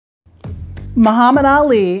Muhammad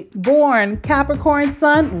Ali, born Capricorn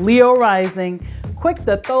sun, Leo rising, quick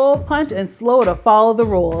to throw a punch and slow to follow the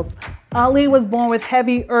rules. Ali was born with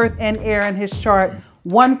heavy earth and air in his chart,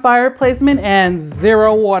 1 fire placement and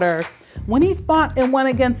 0 water. When he fought and won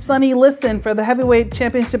against Sonny Liston for the heavyweight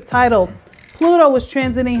championship title, Pluto was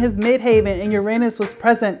transiting his midhaven and Uranus was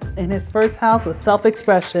present in his first house of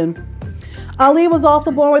self-expression. Ali was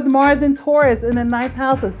also born with Mars in Taurus in the 9th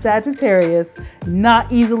house of Sagittarius,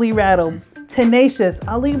 not easily rattled. Tenacious,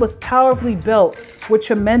 Ali was powerfully built with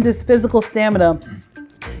tremendous physical stamina.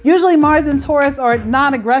 Usually Mars and Taurus are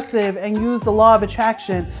non-aggressive and use the law of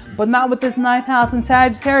attraction, but not with this 9th house in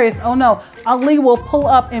Sagittarius. Oh no, Ali will pull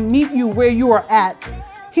up and meet you where you are at.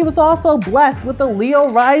 He was also blessed with the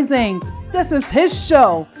Leo rising. This is his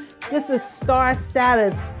show. This is star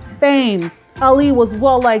status, fame. Ali was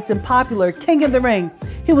well-liked and popular, king of the ring.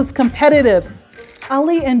 He was competitive.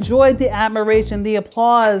 Ali enjoyed the admiration, the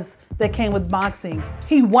applause that came with boxing.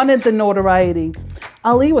 He wanted the notoriety.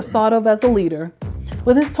 Ali was thought of as a leader.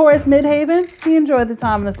 With his Taurus midhaven, he enjoyed the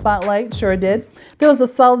time in the spotlight, sure did. There was a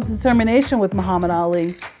solid determination with Muhammad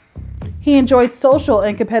Ali. He enjoyed social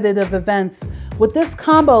and competitive events. With this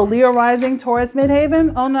combo, Leo rising, Taurus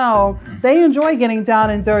midhaven, oh no, they enjoy getting down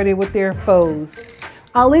and dirty with their foes.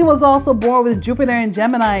 Ali was also born with Jupiter and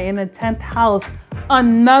Gemini in the 10th house,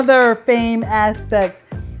 another fame aspect.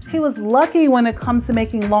 He was lucky when it comes to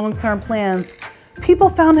making long-term plans. People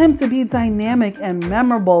found him to be dynamic and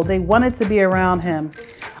memorable. They wanted to be around him.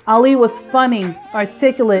 Ali was funny,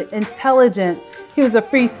 articulate, intelligent. He was a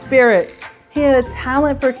free spirit. He had a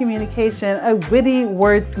talent for communication, a witty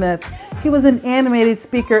wordsmith. He was an animated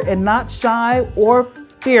speaker and not shy or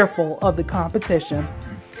fearful of the competition.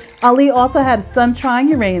 Ali also had Sun trine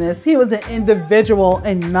Uranus. He was an individual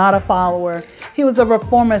and not a follower. He was a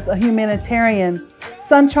reformist, a humanitarian.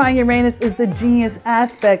 Sun trine Uranus is the genius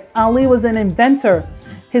aspect. Ali was an inventor.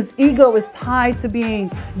 His ego is tied to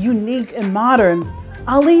being unique and modern.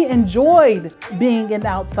 Ali enjoyed being an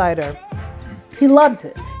outsider. He loved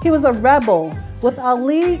it. He was a rebel. With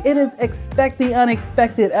Ali, it is expect the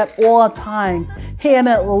unexpected at all times. He had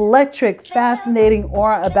an electric, fascinating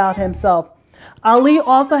aura about himself. Ali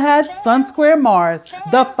also had Sun square Mars,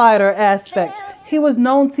 the fighter aspect. He was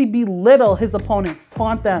known to belittle his opponents,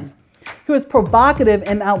 taunt them. He was provocative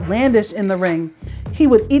and outlandish in the ring. He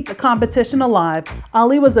would eat the competition alive.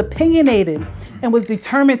 Ali was opinionated and was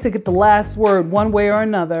determined to get the last word one way or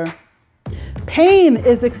another. Pain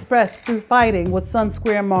is expressed through fighting with Sun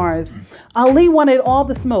square Mars. Ali wanted all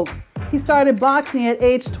the smoke. He started boxing at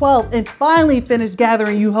age 12 and finally finished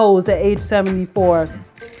gathering you hoes at age 74.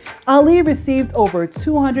 Ali received over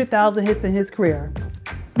 200,000 hits in his career.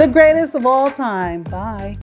 The greatest of all time. Bye.